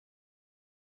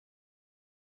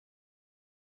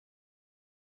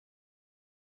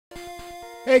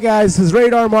Hey guys, this is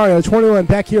Radar Mario 21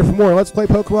 back here for more Let's Play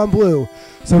Pokemon Blue.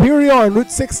 So here we are on Route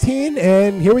 16,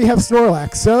 and here we have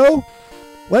Snorlax. So,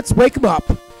 let's wake him up.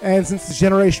 And since it's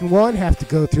Generation 1, have to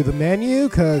go through the menu,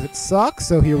 because it sucks.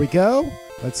 So here we go.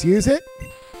 Let's use it.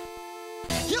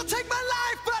 You'll take my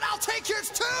life, but I'll take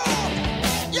yours too!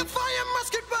 You fire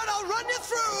musket, but I'll run you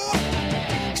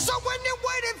through! So when you're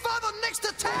waiting for the next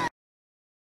attack...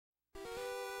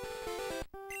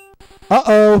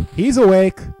 Uh-oh, he's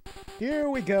awake. Here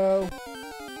we go.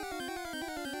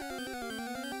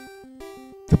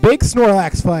 The big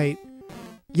Snorlax fight.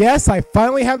 Yes, I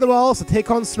finally have the balls to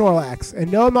take on Snorlax.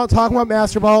 And no, I'm not talking about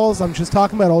Master Balls. I'm just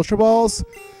talking about Ultra Balls.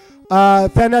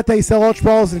 Found out they sell Ultra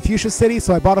Balls in Fuchsia City,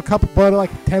 so I bought a couple, bought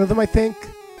like 10 of them, I think.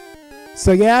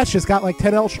 So yeah, it's just got like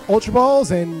 10 Ultra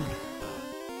Balls, and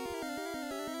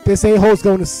this a-hole's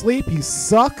going to sleep. You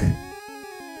suck.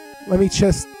 Let me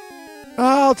just...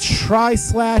 I'll try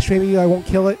Slash. Maybe I won't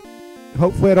kill it.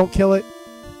 Hopefully I don't kill it.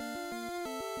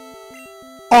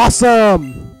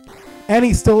 Awesome! And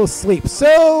he's still asleep.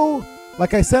 So,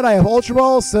 like I said, I have Ultra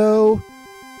Balls, so...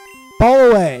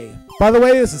 Ball away. By the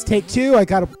way, this is take 2. I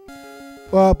got a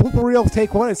blooper reel of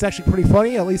take 1. It's actually pretty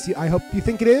funny. At least I hope you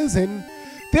think it is. And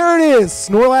there it is.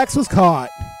 Snorlax was caught.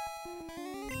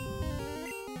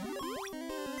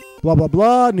 Blah, blah,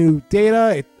 blah. New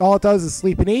data. All it does is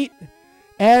sleep and eat.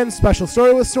 And special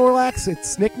story with Snorlax.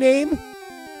 Its nickname...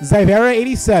 Zyvera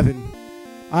 87.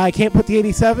 I can't put the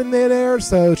 87 in there,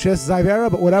 so it's just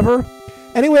Zyvera, but whatever.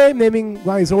 Anyway, I'm naming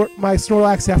my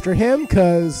Snorlax after him,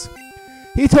 because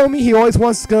he told me he always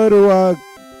wants to go to a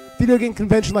video game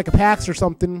convention like a PAX or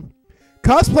something,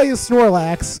 cosplay as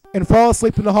Snorlax, and fall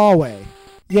asleep in the hallway.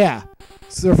 Yeah.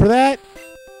 So for that,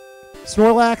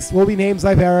 Snorlax will be named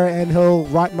Zyvera, and he'll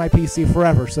rot in my PC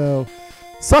forever, so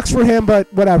sucks for him,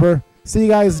 but whatever. See you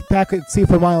guys back at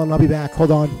Seafoam Island. I'll be back.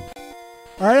 Hold on.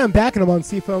 Alright, I'm back and I'm on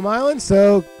Seafoam Island,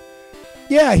 so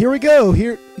yeah, here we go.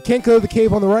 Here, you can't go to the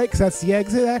cave on the right because that's the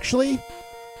exit, actually.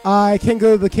 I can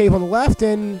go to the cave on the left,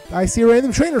 and I see a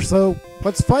random trainer, so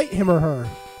let's fight him or her.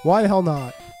 Why the hell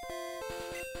not?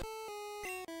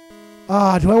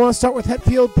 Do I want to start with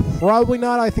Hetfield? Probably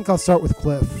not. I think I'll start with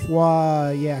Cliff.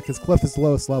 Why, yeah, because Cliff is the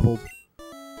lowest leveled.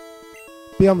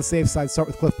 Be on the safe side, start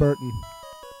with Cliff Burton.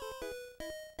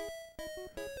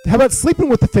 How about sleeping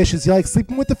with the fishes? You like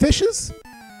sleeping with the fishes?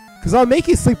 Because I'll make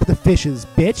you sleep with the fishes,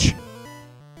 bitch.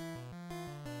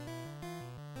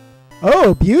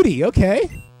 Oh, beauty. Okay.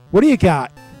 What do you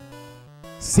got?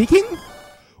 Seeking?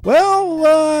 Well,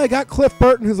 I got Cliff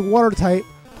Burton, who's a water type.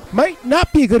 Might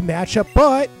not be a good matchup,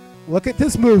 but look at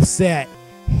this moveset.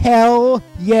 Hell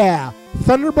yeah.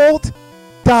 Thunderbolt,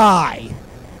 die.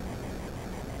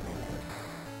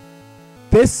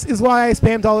 This is why I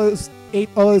spammed all those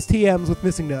TMs with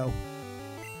Missing No.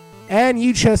 And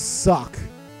you just suck.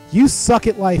 You suck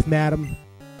at life, madam.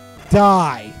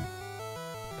 Die.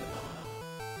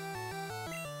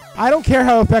 I don't care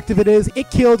how effective it is.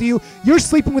 It killed you. You're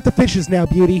sleeping with the fishes now,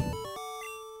 beauty.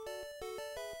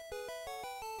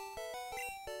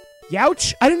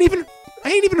 Youch. I didn't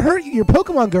even hurt you. Your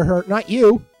Pokemon got hurt, not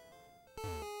you.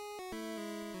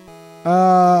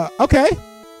 Okay.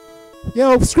 You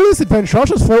know, screw this adventure. I'll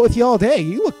just float with you all day.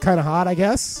 You look kind of hot, I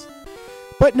guess.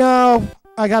 But no,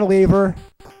 I gotta leave her.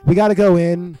 We gotta go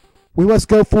in. We must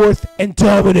go forth and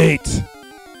dominate.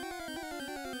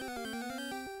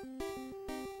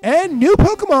 And new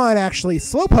Pokemon, actually.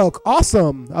 Slowpoke.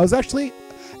 Awesome. I was actually,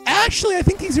 I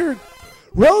think these are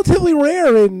relatively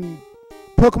rare in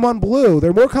Pokemon Blue.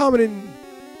 They're more common in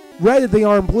Red than they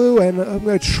are in Blue, and I'm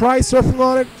going to try surfing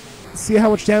on it, see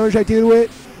how much damage I do to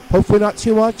it. Hopefully not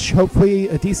too much. Hopefully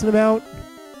a decent amount.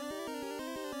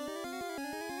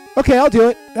 Okay, I'll do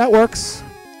it. That works.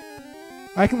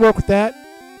 I can work with that.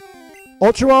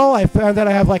 Ultra Ball, I found that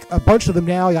I have like a bunch of them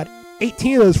now. I got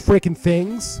 18 of those freaking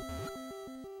things.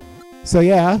 So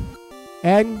yeah.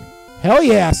 And hell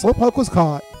yeah, Slowpoke was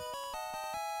caught.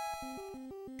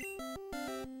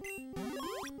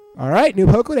 Alright, new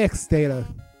Pokedex data.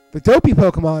 The dopey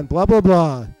Pokemon, blah blah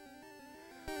blah.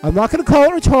 I'm not going to call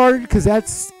it retarded because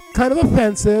that's kind of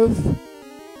offensive.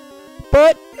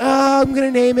 But I'm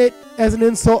going to name it as an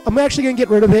insult. I'm actually going to get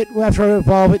rid of it after I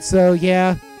evolve it, so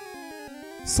yeah.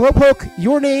 Slowpoke,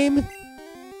 your name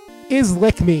is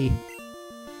LickMe.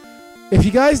 If you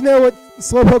guys know what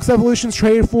Slowpoke's evolution's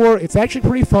traded for, it's actually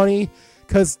pretty funny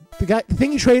because the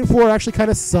thing you traded for actually kind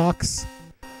of sucks.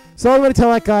 So I'm going to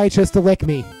tell that guy just to lick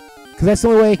me because that's the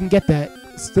only way I can get that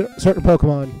certain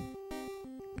Pokemon.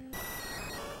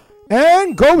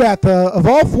 And Golbat, the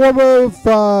evolved form of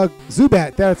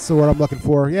Zubat. That's the word I'm looking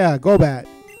for. Yeah, Golbat.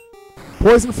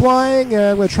 Poison flying, and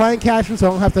I'm going to try and catch him so I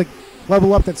don't have to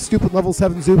level up that stupid level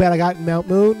 7 Zubat I got in Mount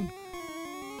Moon.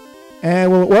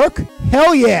 And will it work?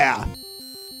 Hell yeah!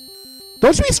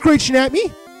 Don't you be screeching at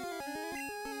me!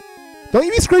 Don't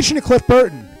you be screeching at Cliff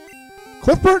Burton.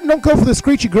 Cliff Burton don't go for the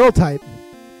screechy girl type.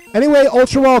 Anyway,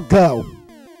 Ultra Ball, go.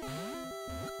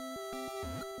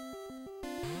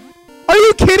 Are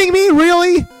you kidding me?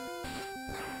 Really?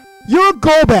 You're a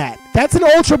Golbat. That's an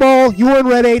Ultra Ball. You are in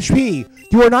red HP.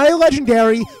 You are not a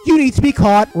legendary. You need to be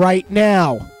caught right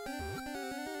now.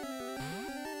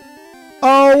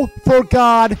 Oh, for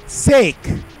God's sake.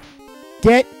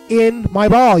 Get in my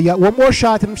ball. You got one more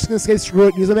shot, then I'm just going to say screw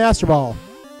it and use a Master Ball.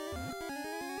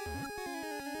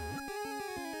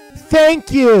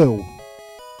 Thank you.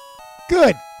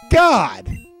 Good God.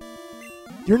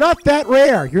 You're not that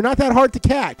rare. You're not that hard to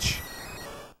catch.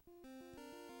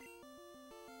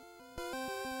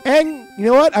 And you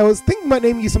know what? I was thinking about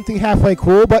naming you something halfway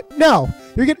cool, but no.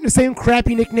 You're getting the same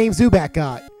crappy nickname Zubat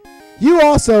got. You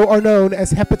also are known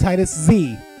as Hepatitis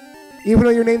Z. Even though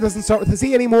your name doesn't start with a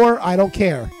Z anymore, I don't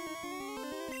care.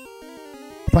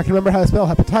 If I can remember how to spell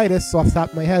hepatitis off the top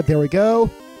of my head, there we go.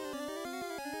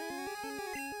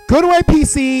 Go to my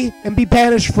PC and be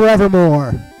banished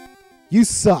forevermore. You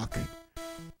suck.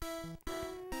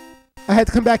 I had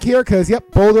to come back here because, yep,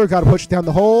 Boulder, gotta push it down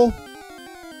the hole.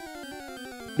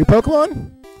 New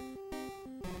Pokemon?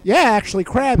 Yeah, actually,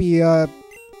 Krabby.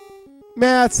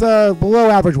 It's below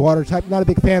average water type. Not a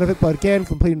big fan of it, but again,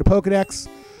 completing the Pokedex.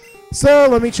 So,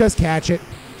 let me just catch it.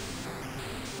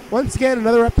 Once again,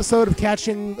 another episode of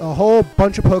catching a whole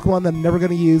bunch of Pokemon that I'm never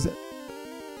going to use.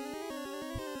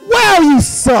 Wow, you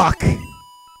suck!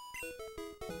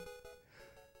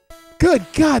 Good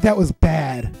God, that was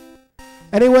bad.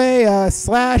 Anyway,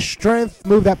 slash, strength,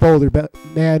 move that boulder,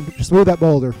 man. Just move that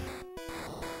boulder.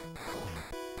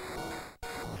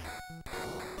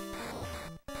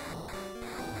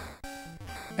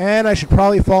 And I should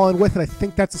probably fall in with it. I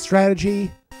think that's a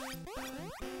strategy.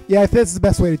 Yeah, I think that's the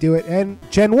best way to do it. And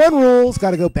Gen 1 rules,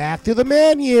 gotta go back to the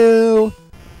menu.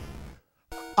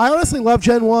 I honestly love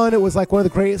Gen 1. It was like one of the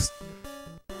greatest.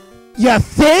 You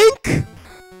think?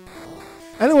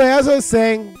 Anyway, as I was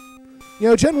saying, you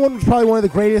know, Gen 1 was probably one of the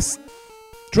greatest.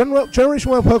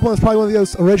 Generation 1 of Pokemon was probably one of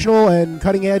those original and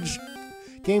cutting edge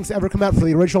games to ever come out for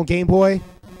the original Game Boy.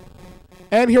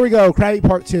 And here we go, Krabby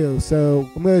Part 2. So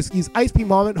I'm going to use Ice Beam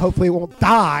Moment. Hopefully it won't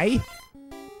die.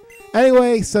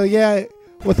 Anyway, so yeah,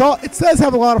 it does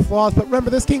have a lot of flaws, but remember,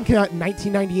 this game came out in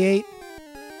 1998.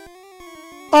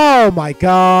 Oh my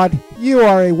God, you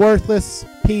are a worthless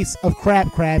piece of crap,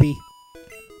 Krabby.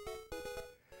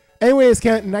 Anyway, this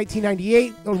came out in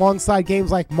 1998 alongside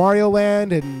games like Mario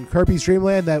Land and Kirby's Dream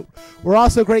Land that were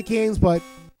also great games, but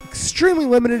extremely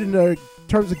limited in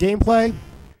terms of gameplay.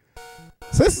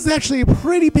 So this is actually a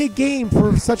pretty big game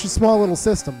for such a small little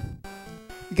system.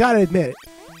 You gotta admit it.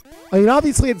 I mean,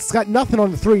 obviously it's got nothing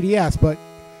on the 3DS, but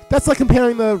that's like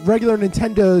comparing the regular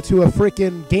Nintendo to a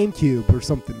freaking GameCube or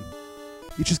something.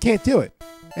 You just can't do it.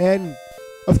 And,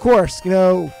 of course, you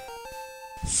know,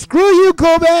 screw you,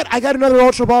 Golbat! I got another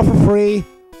Ultra Ball for free.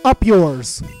 Up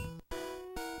yours.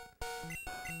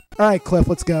 Alright, Cliff,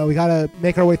 let's go. We gotta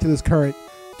make our way through this current.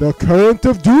 The Current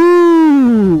of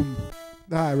Doom!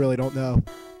 I really don't know.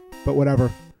 But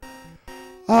whatever.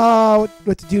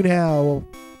 What to do now?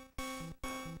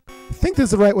 I think this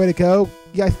is the right way to go.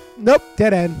 Yeah, nope,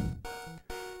 dead end.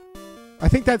 I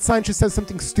think that sign just says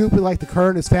something stupid like the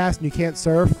current is fast and you can't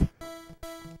surf.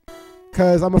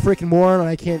 Because I'm a freaking moron and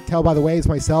I can't tell by the waves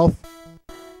myself.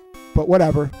 But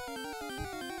whatever.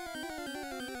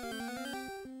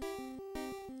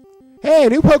 Hey,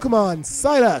 new Pokemon,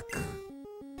 Psyduck.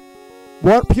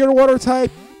 Pure water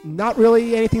type. Not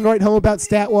really anything to write home about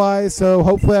stat-wise, so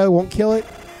hopefully I won't kill it.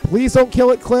 Please don't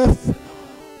kill it, Cliff.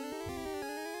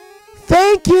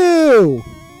 Thank you!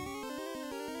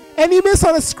 And you miss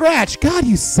on a scratch. God,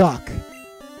 you suck.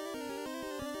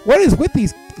 What is with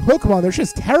these Pokemon? They're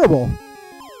just terrible.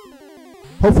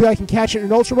 Hopefully I can catch it in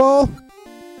an Ultra Ball.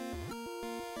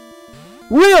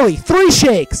 Really? 3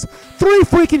 shakes. 3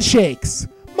 freaking shakes.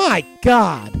 My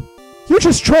God. You're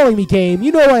just trolling me, game.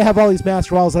 You know I have all these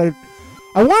Master Balls that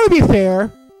I want to be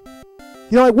fair.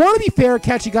 You know, I want to be fair and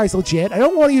catch you guys legit. I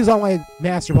don't want to use all my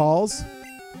Master Balls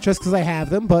just because I have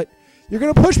them, but you're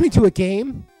going to push me to a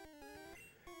game.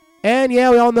 And yeah,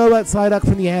 we all know about Psyduck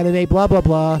from the anime, blah, blah,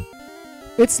 blah.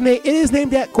 It is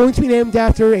going to be named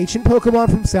after ancient Pokemon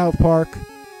from South Park.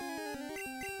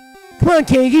 Come on,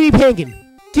 Kenny, give me Pengin.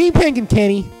 Give me Pengin,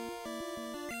 Kenny.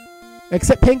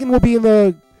 Except Pengin will be in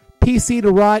the PC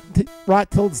to rot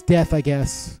till its death, I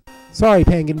guess. Sorry,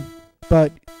 Pengin.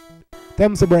 But,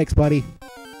 them's the breaks, buddy.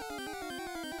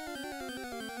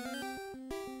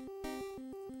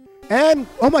 And,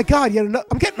 oh my god,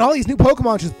 I'm getting all these new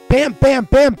Pokemon just bam, bam,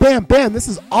 bam, bam, bam. This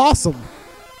is awesome.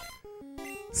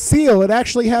 Seel, it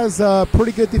actually has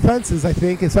pretty good defenses, I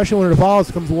think, especially when it evolves,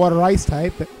 becomes a water-ice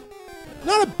type. But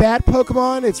not a bad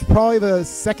Pokemon. It's probably the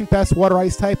second best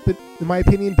water-ice type, in my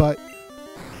opinion, but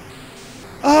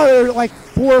there are like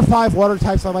 4 or 5 water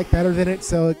types I like better than it,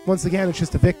 so once again, it's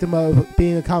just a victim of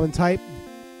being a common type.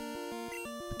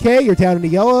 Okay, you're down into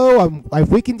yellow. I've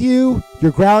weakened you.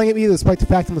 You're growling at me despite the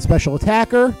fact I'm a special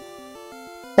attacker.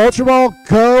 Ultra Ball,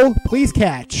 go. Please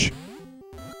catch.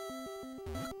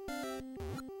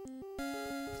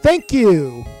 Thank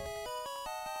you.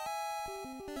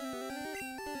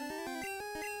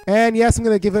 And yes, I'm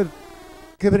going to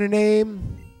give it a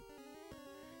name.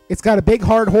 It's got a big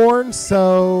hard horn,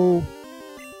 so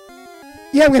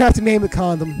yeah, I'm going to have to name it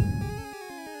Condom.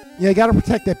 Yeah, you got to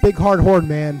protect that big hard horn,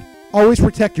 man. Always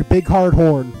protect your big hard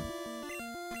horn.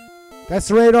 That's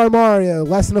the Radar Mario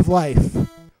Lesson of Life.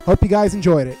 Hope you guys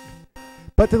enjoyed it.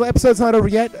 But the episode's not over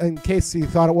yet, in case you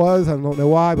thought it was. I don't know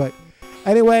why, but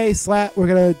anyway, we're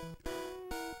going to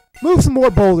move some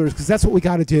more boulders, because that's what we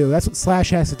got to do. That's what Slash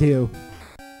has to do.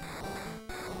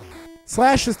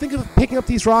 Slash, just think of picking up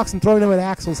these rocks and throwing them at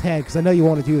Axel's head, because I know you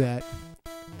want to do that.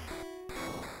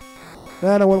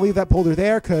 And I want to leave that boulder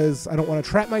there, because I don't want to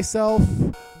trap myself.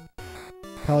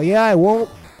 Hell yeah, I won't.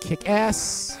 Kick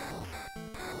ass.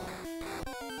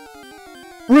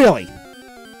 Really?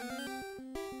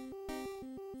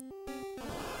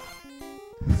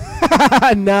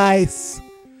 Nice.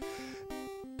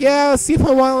 Yeah,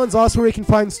 Seafoam Islands also where you can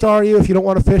find Staryu if you don't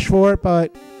want to fish for it,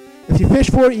 but if you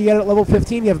fish for it, you get it at level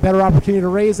 15, you have a better opportunity to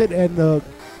raise it, and the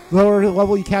lower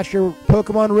level you catch your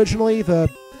Pokemon originally, the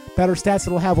better stats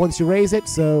it'll have once you raise it,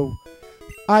 so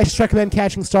I just recommend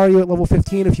catching Staryu at level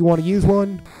 15 if you want to use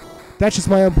one. That's just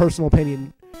my own personal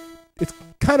opinion. It's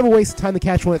kind of a waste of time to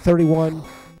catch one at 31.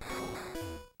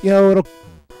 You know, it'll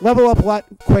level up a lot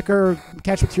quicker,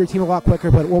 catch up to your team a lot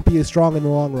quicker, but it won't be as strong in the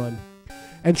long run.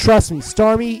 And trust me,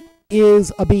 Starmie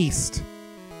is a beast.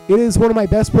 It is one of my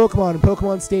best Pokemon in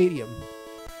Pokemon Stadium.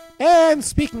 And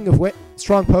speaking of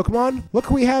strong Pokemon, look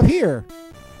what we have here.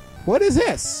 What is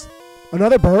this?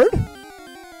 Another bird?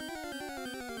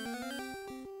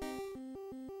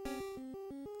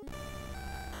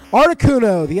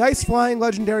 Articuno, the ice-flying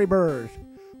legendary bird.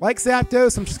 Like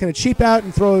Zapdos, I'm just going to cheap out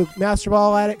and throw a Master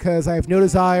Ball at it because I have no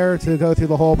desire to go through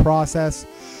the whole process.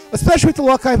 Especially with the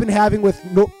luck I've been having with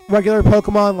regular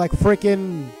Pokemon like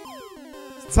frickin'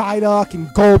 Psyduck and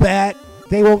Golbat.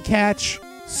 They won't catch.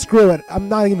 Screw it. I'm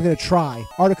not even going to try.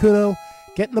 Articuno,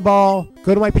 get in the ball.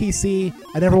 Go to my PC.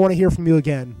 I never want to hear from you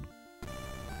again.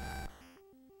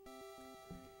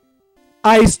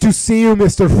 Nice to see you,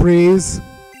 Mr. Freeze.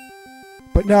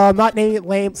 But no, I'm not naming it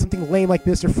lame, something lame like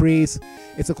Mr. Freeze.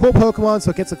 It's a cool Pokemon,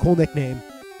 so it gets a cool nickname.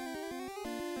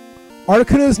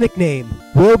 Articuno's nickname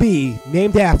will be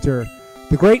named after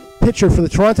the great pitcher for the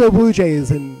Toronto Blue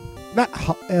Jays and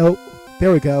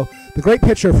there we go. The great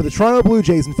pitcher for the Toronto Blue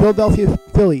Jays and Philadelphia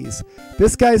Phillies.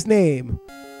 This guy's name,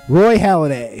 Roy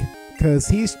Halladay, because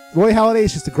Roy Halladay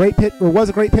is just a great was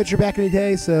a great pitcher back in the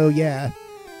day. So yeah,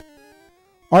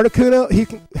 Articuno,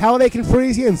 Halladay can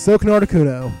freeze you, and so can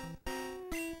Articuno.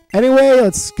 Anyway,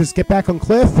 let's just get back on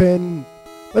Cliff and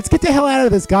let's get the hell out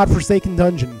of this godforsaken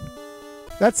dungeon.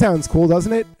 That sounds cool,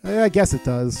 doesn't it? I guess it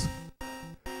does.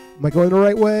 Am I going the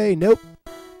right way? Nope.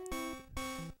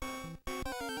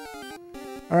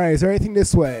 Alright, is there anything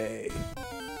this way?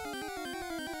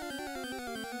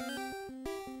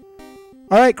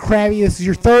 Alright, Krabby, this is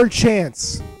your third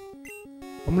chance.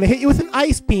 I'm going to hit you with an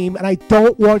ice beam, and I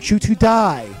don't want you to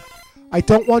die. I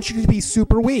don't want you to be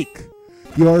super weak.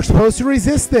 You are supposed to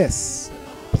resist this.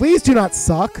 Please do not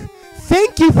suck.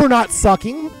 Thank you for not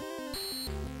sucking.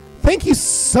 Thank you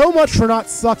so much for not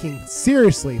sucking.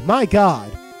 Seriously, my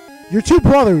God. Your two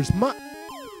brothers,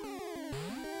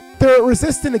 they're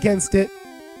resistant against it,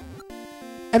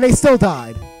 and they still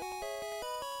died.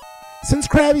 Since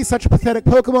Krabby's such a pathetic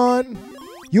Pokemon,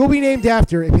 you will be named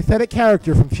after a pathetic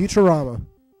character from Futurama.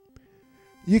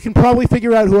 You can probably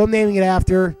figure out who I'm naming it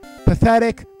after.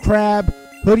 Pathetic, Crab,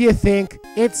 who do you think?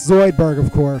 It's Zoidberg,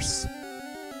 of course.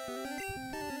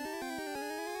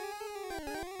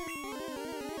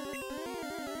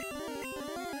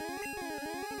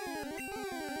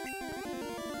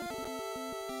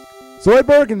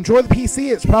 Zoidberg, enjoy the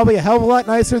PC. It's probably a hell of a lot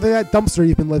nicer than that dumpster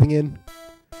you've been living in.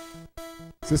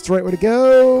 Is this the right way to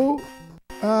go?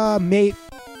 Maybe.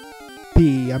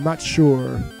 I'm not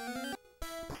sure.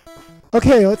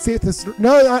 Okay, let's see if this...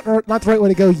 No, not the right way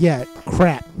to go yet.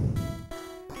 Crap.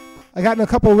 I got in a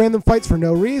couple of random fights for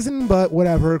no reason, but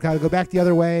whatever. Gotta go back the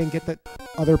other way and get that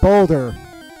other boulder.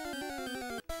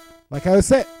 Like I was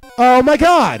saying. Oh my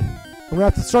god! I'm gonna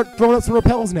have to start throwing up some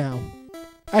repels now.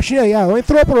 Actually, no, yeah, let me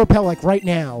throw up a repel like right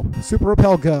now. Super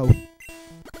repel, go.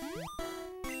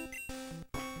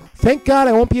 Thank God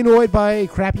I won't be annoyed by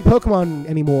crappy Pokemon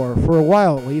anymore, for a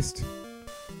while at least.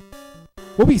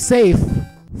 We'll be safe,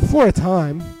 for a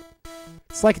time.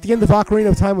 It's like at the end of Ocarina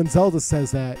of Time when Zelda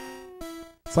says that.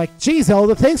 It's like, gee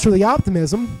Zelda, thanks for the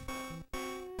optimism.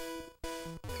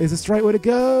 Is this the right way to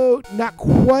go? Not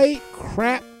quite.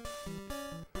 Crap.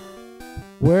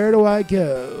 Where do I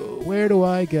go? Where do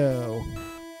I go?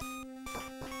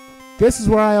 This is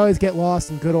where I always get lost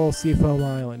in good old Seafoam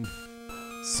Island.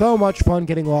 So much fun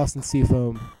getting lost in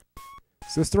Seafoam.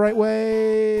 Is this the right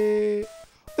way?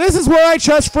 This is where I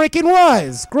just freaking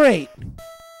was! Great!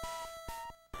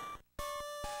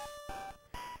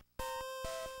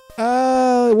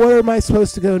 Where am I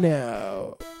supposed to go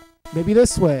now? Maybe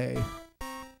this way.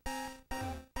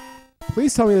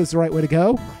 Please tell me this is the right way to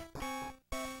go.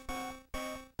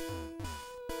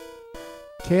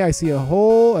 Okay, I see a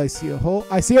hole, I see a hole,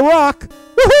 I see a rock!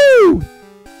 Woohoo!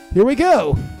 Here we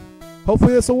go!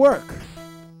 Hopefully this will work.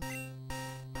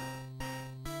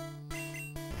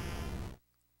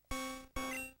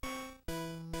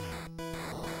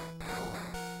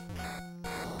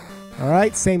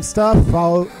 Alright, same stuff.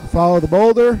 Follow the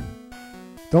boulder.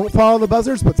 Don't follow the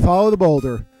buzzards, but follow the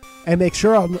boulder. And make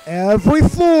sure on every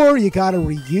floor you gotta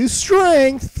reuse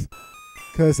strength.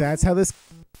 Because that's how this...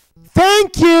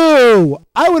 Thank you!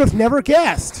 I would have never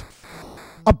guessed.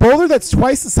 A boulder that's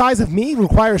twice the size of me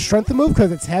requires strength to move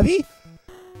because it's heavy?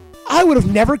 I would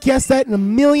have never guessed that in a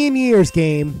million years,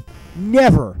 game.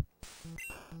 Never.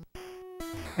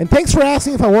 And thanks for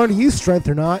asking if I wanted to use strength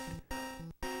or not.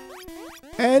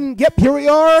 And yep, here we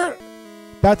are.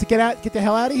 About to get the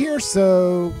hell out of here,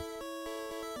 so...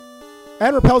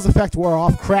 And Repel's effect wore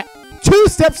off. Crap. 2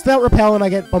 steps without Repel and I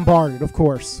get bombarded, of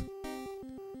course.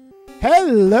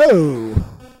 Hello!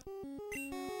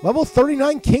 Level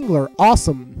 39 Kingler.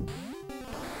 Awesome.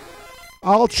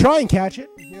 I'll try and catch it.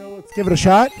 Let's give it a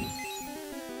shot.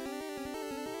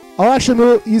 I'll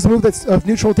actually use a move that's of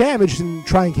neutral damage and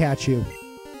try and catch you.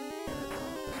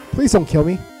 Please don't kill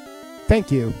me.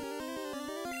 Thank you.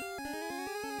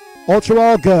 Ultra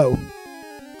Ball, go.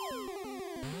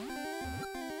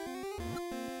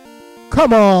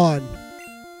 Come on!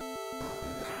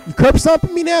 You curb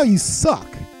stomping me now? You suck.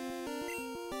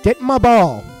 Get in my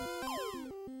ball.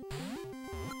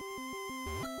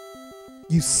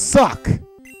 You suck.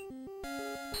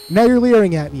 Now you're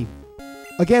leering at me.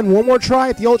 Again, one more try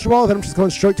at the Ultra Ball, then I'm just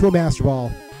going straight to a Master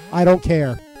Ball. I don't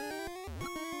care.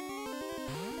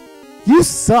 You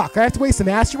suck. I have to waste a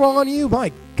Master Ball on you?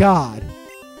 My God.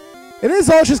 It is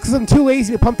all just because I'm too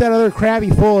lazy to pump that other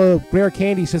Krabby full of rare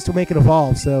candies just to make it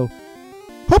evolve, so...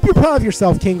 Hope you're proud of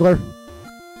yourself, Kingler.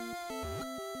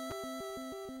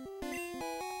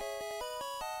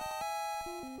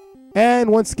 And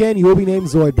once again, you will be named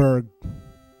Zoidberg.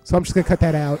 So I'm just going to cut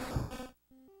that out.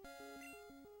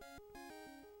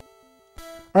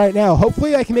 Alright, now,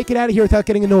 hopefully I can make it out of here without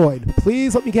getting annoyed.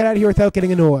 Please let me get out of here without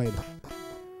getting annoyed.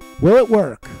 Will it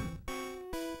work?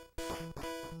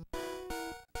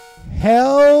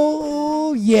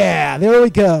 Hell yeah! There we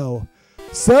go.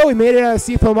 So, we made it out of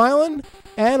Seafoam Island,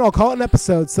 and I'll call it an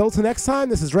episode. So, till next time,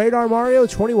 this is Radar Mario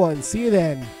 21. See you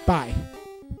then. Bye.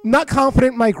 Not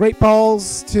confident in my great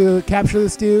balls to capture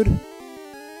this dude.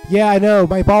 Yeah, I know,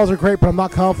 my balls are great, but I'm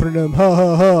not confident in them. Ha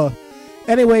ha ha.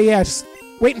 Anyway, yeah, just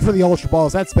waiting for the Ultra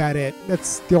Balls. That's about it.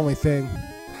 That's the only thing.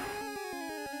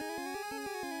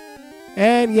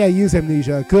 And yeah, use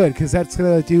Amnesia. Good, because that's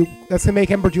gonna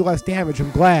make Ember do less damage.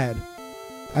 I'm glad.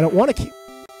 I don't want to keep...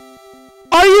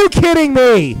 Are you kidding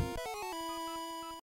me?